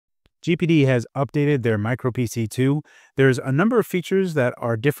GPD has updated their MicroPC2. There's a number of features that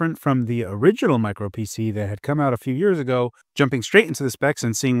are different from the original MicroPC that had come out a few years ago. Jumping straight into the specs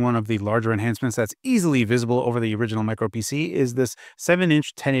and seeing one of the larger enhancements that's easily visible over the original MicroPC is this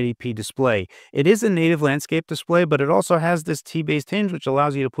 7-inch 1080p display. It is a native landscape display, but it also has this T-based hinge, which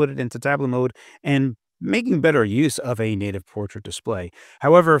allows you to put it into tablet mode and making better use of a native portrait display.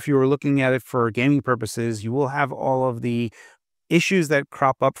 However, if you were looking at it for gaming purposes, you will have all of the issues that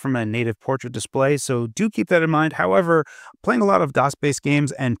crop up from a native portrait display, so do keep that in mind. However, playing a lot of DOS-based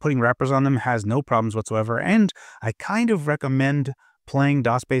games and putting wrappers on them has no problems whatsoever, and I kind of recommend playing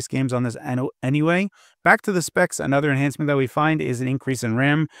DOS-based games on this anyway. Back to the specs, another enhancement that we find is an increase in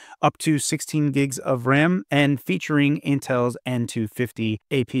RAM, up to 16 gigs of RAM, and featuring Intel's N250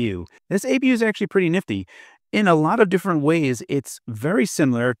 APU. This APU is actually pretty nifty. In a lot of different ways, it's very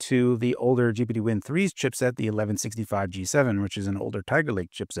similar to the older GPD Win 3's chipset, the 1165G7, which is an older Tiger Lake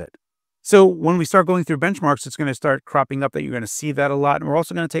chipset. So when we start going through benchmarks, it's going to start cropping up that you're going to see that a lot. And we're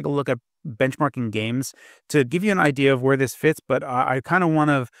also going to take a look at benchmarking games to give you an idea of where this fits. But I kind of want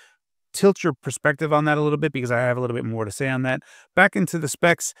to tilt your perspective on that a little bit because I have a little bit more to say on that. Back into the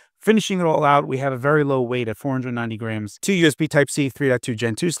specs, finishing it all out, we have a very low weight at 490 grams, 2 USB Type-C 3.2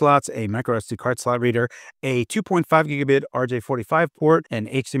 Gen 2 slots, a micro SD card slot reader, a 2.5 gigabit RJ45 port, an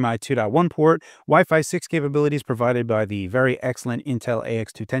HDMI 2.1 port, Wi-Fi 6 capabilities provided by the very excellent Intel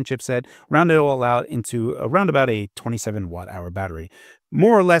AX210 chipset, round it all out into around about a 27 watt-hour battery.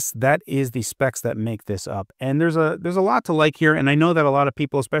 More or less, that is the specs that make this up. And there's a lot to like here. And I know that a lot of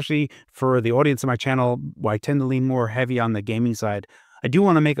people, especially for the audience of my channel, I tend to lean more heavy on the gaming side. I do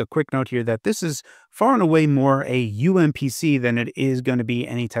want to make a quick note here that this is far and away more a UMPC than it is going to be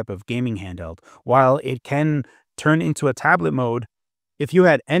any type of gaming handheld. While it can turn into a tablet mode, if you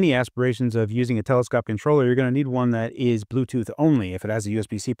had any aspirations of using a telescopic controller, you're going to need one that is Bluetooth only. If it has a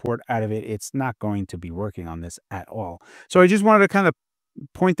USB-C port out of it, it's not going to be working on this at all. So I just wanted to kind of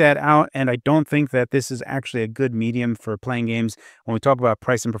point that out, and I don't think that this is actually a good medium for playing games when we talk about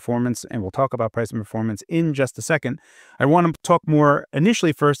price and performance, and we'll talk about price and performance in just a second. I want to talk more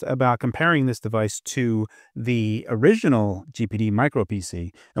initially first about comparing this device to the original GPD MicroPC.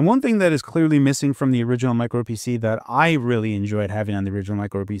 And one thing that is clearly missing from the original MicroPC that I really enjoyed having on the original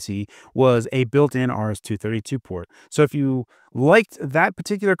MicroPC was a built-in RS-232 port. So if you liked that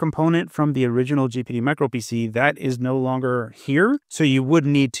particular component from the original GPD MicroPC, that is no longer here. So you would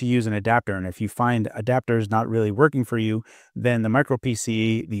need to use an adapter. And if you find adapters not really working for you, then the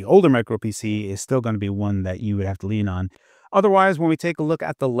MicroPC, the older MicroPC, is still going to be one that you would have to lean on. Otherwise, when we take a look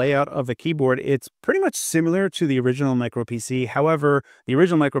at the layout of the keyboard, it's pretty much similar to the original MicroPC. However, the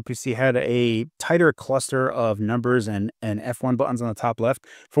original MicroPC had a tighter cluster of numbers and F1 buttons on the top left.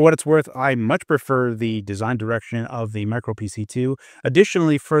 For what it's worth, I much prefer the design direction of the MicroPC2.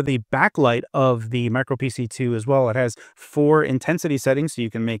 Additionally, for the backlight of the MicroPC2 as well, it has 4 intensity settings, so you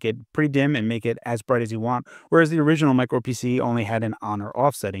can make it pretty dim and make it as bright as you want, whereas the original MicroPC only had an on or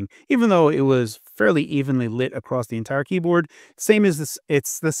off setting, even though it was fairly evenly lit across the entire keyboard. Same as this,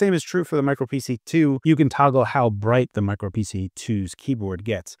 it's the same is true for the MicroPC2. You can toggle how bright the MicroPC2's keyboard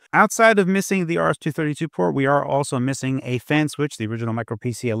gets. Outside of missing the RS-232 port, we are also missing a fan switch. The original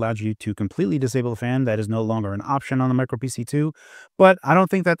MicroPC allowed you to completely disable the fan. That is no longer an option on the MicroPC2, but I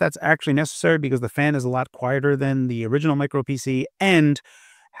don't think that that's actually necessary because the fan is a lot quieter than the original MicroPC, and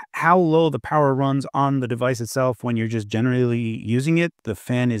how low the power runs on the device itself when you're just generally using it, the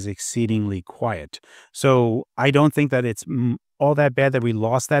fan is exceedingly quiet. So I don't think that it's all that bad that we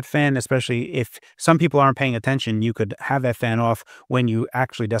lost that fan, especially if some people aren't paying attention. You could have that fan off when you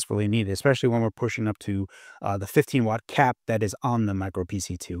actually desperately need it, especially when we're pushing up to the 15-watt cap that is on the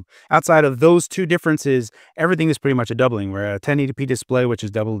MicroPC2. Outside of those two differences, everything is pretty much a doubling. We're at a 1080p display, which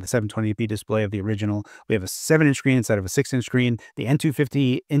is double the 720p display of the original. We have a 7-inch screen instead of a 6-inch screen. The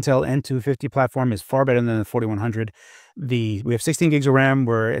N250 Intel N250 platform is far better than the 4100. We have 16 gigs of RAM,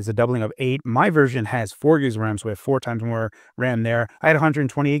 whereas a doubling of 8. My version has 4 gigs of RAM, so we have 4 times more RAM there. I had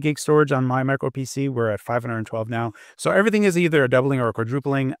 128 gig storage on my MicroPC. We're at 512 now. So everything is either a doubling or a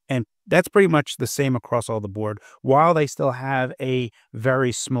quadrupling, and that's pretty much the same across all the board, while they still have a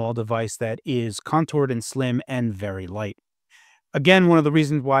very small device that is contoured and slim and very light. Again, one of the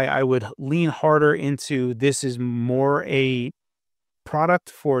reasons why I would lean harder into this is more a product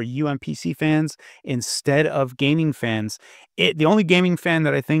for UMPC fans instead of gaming fans. The only gaming fan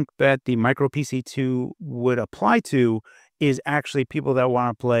that I think that the MicroPC2 would apply to is actually people that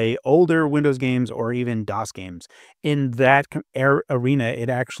want to play older Windows games or even DOS games. In that arena, it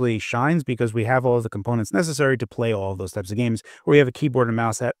actually shines because we have all of the components necessary to play all of those types of games, where we have a keyboard and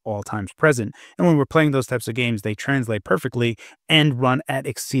mouse at all times present. And when we're playing those types of games, they translate perfectly and run at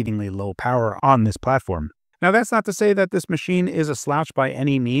exceedingly low power on this platform. Now, that's not to say that this machine is a slouch by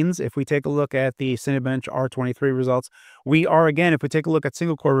any means. If we take a look at the Cinebench R23 results, we are, again, if we take a look at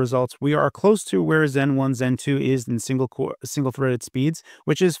single core results, we are close to where Zen 1, Zen 2 is in single threaded speeds,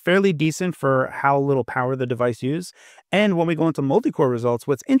 which is fairly decent for how little power the device uses. And when we go into multi-core results,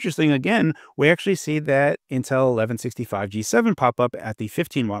 what's interesting, again, we actually see that Intel 1165G7 pop up at the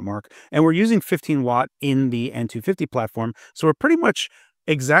 15 watt mark, and we're using 15 watt in the N250 platform. So we're pretty much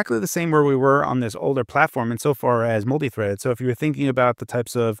exactly the same where we were on this older platform insofar as multi-threaded. So if you were thinking about the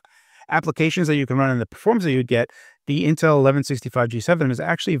types of applications that you can run and the performance that you'd get, the Intel 1165G7 is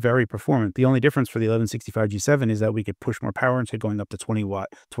actually very performant. The only difference for the 1165G7 is that we could push more power into going up to 20 watt,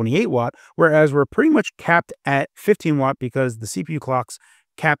 28 watt, whereas we're pretty much capped at 15 watt because the CPU clocks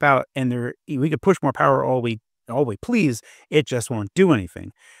cap out, and we could push more power all we please. It just won't do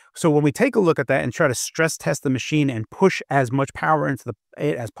anything. So when we take a look at that and try to stress test the machine and push as much power into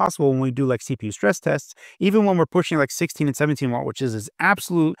it as possible, when we do like CPU stress tests, even when we're pushing like 16 and 17 watt, which is this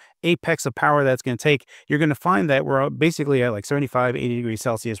absolute apex of power that's going to take, you're going to find that we're basically at like 75, 80 degrees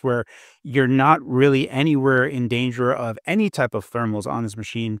Celsius, where you're not really anywhere in danger of any type of thermals on this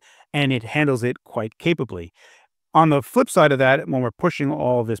machine, and it handles it quite capably. On the flip side of that, when we're pushing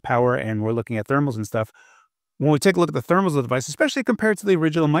all of this power and we're looking at thermals and stuff, when we take a look at the thermals of the device, especially compared to the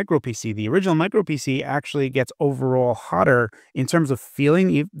original MicroPC, the original MicroPC actually gets overall hotter in terms of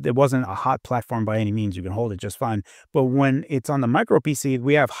feeling. It wasn't a hot platform by any means. You can hold it just fine. But when it's on the MicroPC,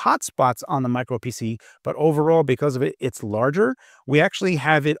 we have hot spots on the MicroPC, but overall, because of it's larger, we actually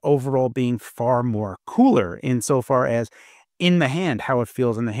have it overall being far more cooler insofar as in the hand, how it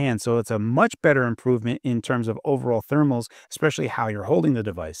feels in the hand. So it's a much better improvement in terms of overall thermals, especially how you're holding the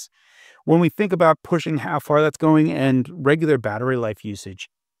device. When we think about pushing how far that's going and regular battery life usage,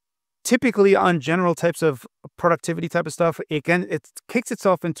 typically on general types of productivity type of stuff, it kicks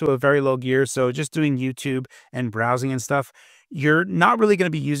itself into a very low gear. So just doing YouTube and browsing and stuff, you're not really going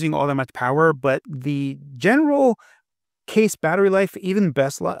to be using all that much power, but the general case battery life, even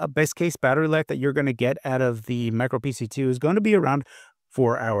best case battery life that you're going to get out of the MicroPC2 is going to be around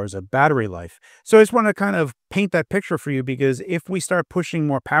 4 hours of battery life. So I just want to kind of paint that picture for you, because if we start pushing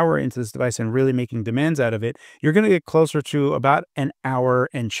more power into this device and really making demands out of it, you're going to get closer to about an hour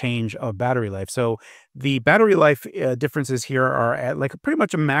and change of battery life. So the battery life differences here are at like pretty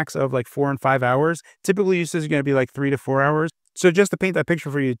much a max of like 4 and 5 hours. Typically usage is going to be like 3 to 4 hours. So just to paint that picture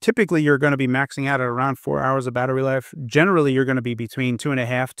for you, typically you're going to be maxing out at around 4 hours of battery life. Generally, you're going to be between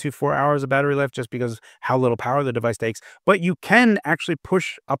 2.5 to 4 hours of battery life, just because how little power the device takes. But you can actually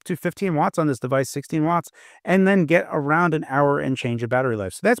push up to 15 watts on this device, 16 watts, and then get around an hour and change of battery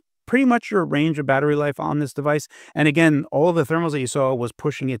life. So that's pretty much your range of battery life on this device. And again, all of the thermals that you saw was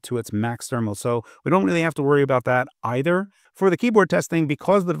pushing it to its max thermal. So we don't really have to worry about that either. For the keyboard testing,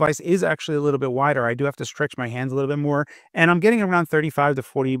 because the device is actually a little bit wider, I do have to stretch my hands a little bit more, and I'm getting around 35 to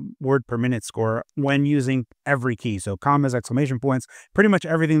 40 word per minute score when using every key. So commas, exclamation points, pretty much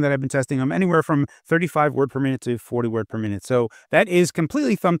everything that I've been testing, I'm anywhere from 35 word per minute to 40 word per minute. So that is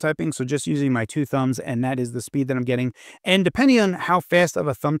completely thumb typing, so just using my 2 thumbs, and that is the speed that I'm getting. And depending on how fast of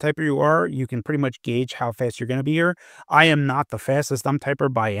a thumb typer you are, you can pretty much gauge how fast you're going to be here. I am not the fastest thumb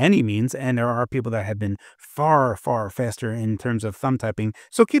typer by any means, and there are people that have been far, far faster in terms of thumb typing.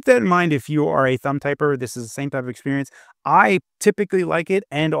 So keep that in mind if you are a thumb typer. This is the same type of experience. I typically like it,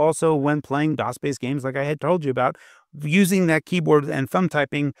 and also when playing DOS-based games like I had told you about, using that keyboard and thumb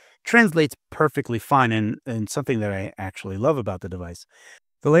typing translates perfectly fine, and something that I actually love about the device.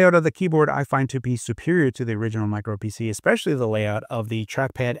 The layout of the keyboard I find to be superior to the original MicroPC, especially the layout of the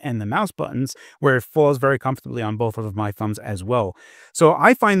trackpad and the mouse buttons, where it falls very comfortably on both of my thumbs as well. So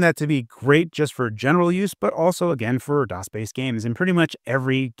I find that to be great just for general use, but also, again, for DOS-based games. And pretty much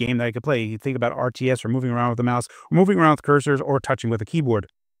every game that I could play, you think about RTS or moving around with the mouse, or moving around with cursors, or touching with a keyboard.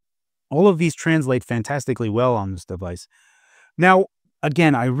 All of these translate fantastically well on this device. Now,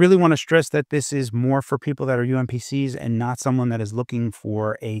 again, I really want to stress that this is more for people that are UMPCs and not someone that is looking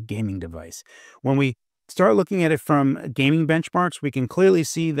for a gaming device. When we start looking at it from gaming benchmarks, we can clearly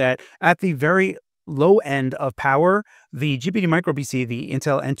see that at the very low end of power, the GPD MicroPC, the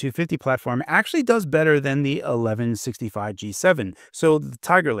Intel N250 platform, actually does better than the 1165G7, so the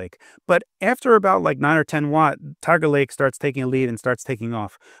Tiger Lake. But after about like 9 or 10 watt, Tiger Lake starts taking a lead and starts taking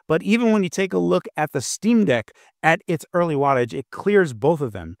off. But even when you take a look at the Steam Deck at its early wattage, it clears both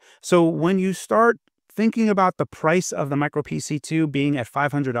of them. So when you start thinking about the price of the MicroPC2 being at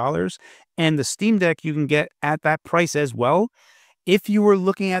 $500 and the Steam Deck you can get at that price as well, if you were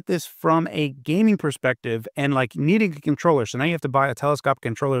looking at this from a gaming perspective and like needing a controller, so now you have to buy a telescopic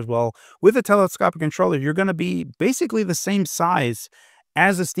controller as well. With a telescopic controller, you're going to be basically the same size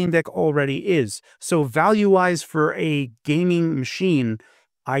as the Steam Deck already is. So value-wise for a gaming machine,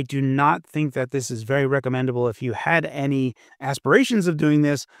 I do not think that this is very recommendable. If you had any aspirations of doing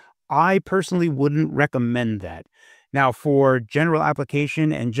this, I personally wouldn't recommend that. Now, for general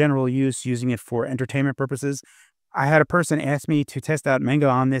application and general use, using it for entertainment purposes, I had a person ask me to test out Manga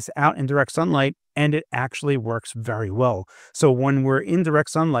on this out in direct sunlight, and it actually works very well. So when we're in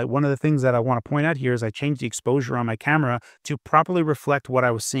direct sunlight, one of the things that I want to point out here is I changed the exposure on my camera to properly reflect what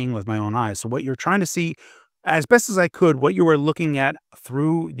I was seeing with my own eyes. So what you're trying to see, as best as I could, what you were looking at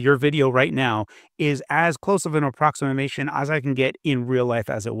through your video right now is as close of an approximation as I can get in real life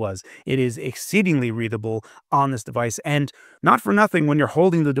as it was. It is exceedingly readable on this device. And not for nothing, when you're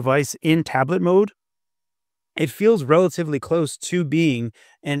holding the device in tablet mode, it feels relatively close to being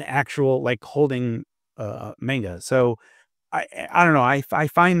an actual, like, holding Manga. So I don't know. I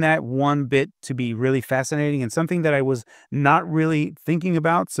find that one bit to be really fascinating and something that I was not really thinking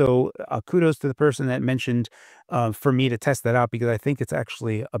about. So kudos to the person that mentioned for me to test that out, because I think it's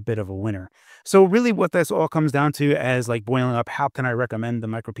actually a bit of a winner. So really what this all comes down to, as like boiling up, how can I recommend the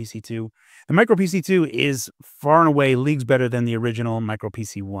MicroPC2? The MicroPC2 is far and away leagues better than the original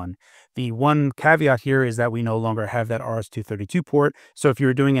MicroPC1. The one caveat here is that we no longer have that RS-232 port. So if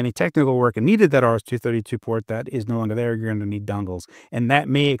you're doing any technical work and needed that RS-232 port, that is no longer there. You're going to need dongles, and that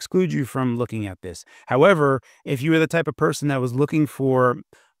may exclude you from looking at this. However, if you were the type of person that was looking for,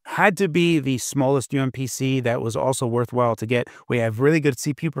 had to be the smallest UMPC that was also worthwhile to get, we have really good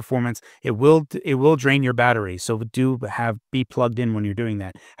CPU performance. It will drain your battery, so be plugged in when you're doing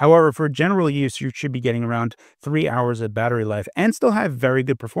that. However, for general use, you should be getting around 3 hours of battery life and still have very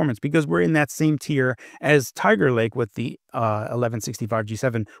good performance, because we're in that same tier as Tiger Lake with the 1165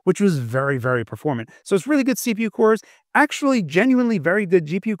 G7, which was very, very performant. So it's really good CPU cores, actually genuinely very good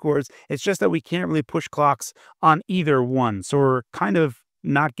GPU cores. It's just that we can't really push clocks on either one, so we're kind of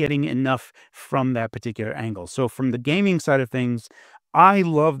not getting enough from that particular angle. So from the gaming side of things, I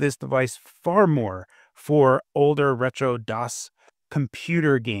love this device far more for older retro DOS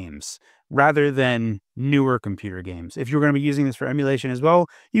computer games rather than newer computer games. If you're going to be using this for emulation as well,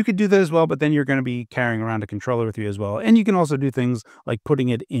 you could do that as well, but then you're going to be carrying around a controller with you as well. And you can also do things like putting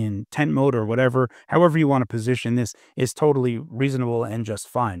it in tent mode or whatever. However you want to position this is totally reasonable and just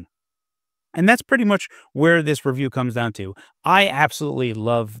fine. And that's pretty much where this review comes down to. I absolutely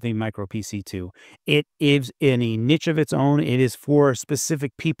love the MicroPC2. It is in a niche of its own. It is for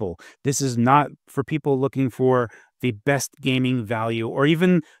specific people. This is not for people looking for the best gaming value or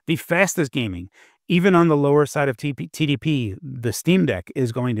even the fastest gaming. Even on the lower side of TDP, the Steam Deck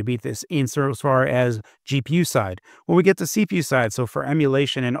is going to beat this in so far as GPU side. When we get to CPU side, so for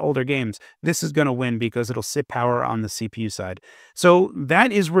emulation and older games, this is going to win because it'll sit power on the CPU side. So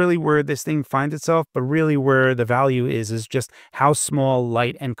that is really where this thing finds itself, but really where the value is just how small,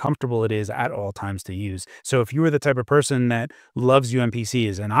 light, and comfortable it is at all times to use. So if you are the type of person that loves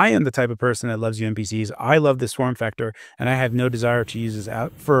UMPCs, and I am the type of person that loves UMPCs, I love this form factor, and I have no desire to use this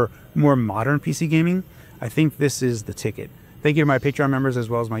out for more modern PC gaming, I think this is the ticket. Thank you to my Patreon members as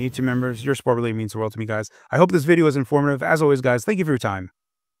well as my YouTube members. Your support really means the world to me, guys. I hope this video was informative. As always, guys, thank you for your time,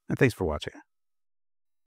 and thanks for watching.